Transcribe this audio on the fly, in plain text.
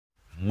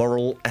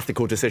moral,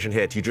 ethical decision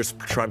here? Do you just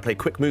try and play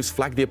quick moves,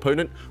 flag the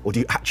opponent, or do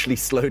you actually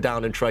slow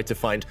down and try to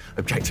find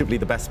objectively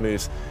the best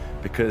moves?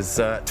 Because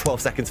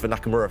 12 seconds for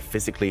Nakamura,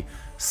 physically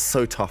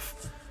so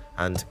tough.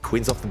 And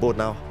queen's off the board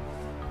now.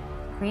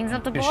 Queen's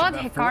off the board.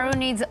 Hikaru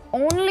needs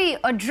only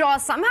a draw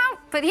somehow,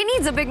 but he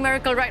needs a big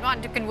miracle right now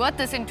to convert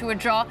this into a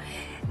draw.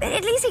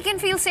 At least he can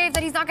feel safe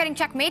that he's not getting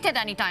checkmated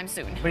anytime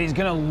soon. But he's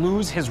going to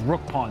lose his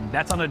rook pawn.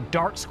 That's on a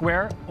dark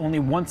square. Only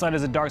one side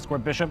is a dark square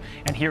bishop.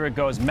 And here it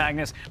goes.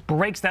 Magnus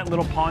breaks that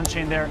little pawn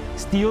chain there,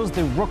 steals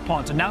the rook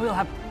pawn. So now he'll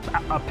have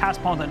a pass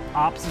pawn on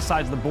opposite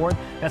sides of the board.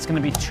 That's going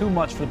to be too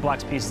much for the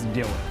black's pieces to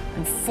deal with.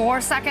 And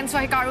 4 seconds for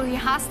Hikaru. He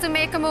has to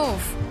make a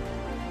move.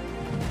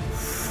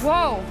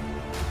 Whoa.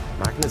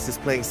 Magnus is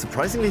playing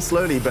surprisingly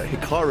slowly, but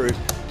Hikaru...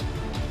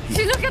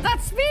 Look at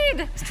that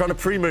speed! He's trying to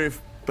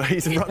pre-move, but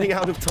he's running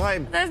out of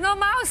time. There's no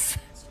mouse.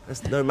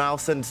 There's no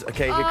mouse, and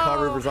okay,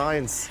 Hikaru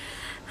resigns.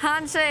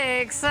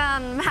 Handshakes,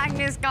 and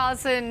Magnus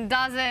Carlsen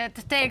does it,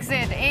 takes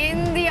it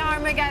in the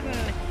Armageddon.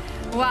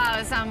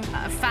 Wow, some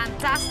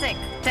fantastic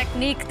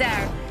technique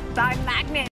there by Magnus.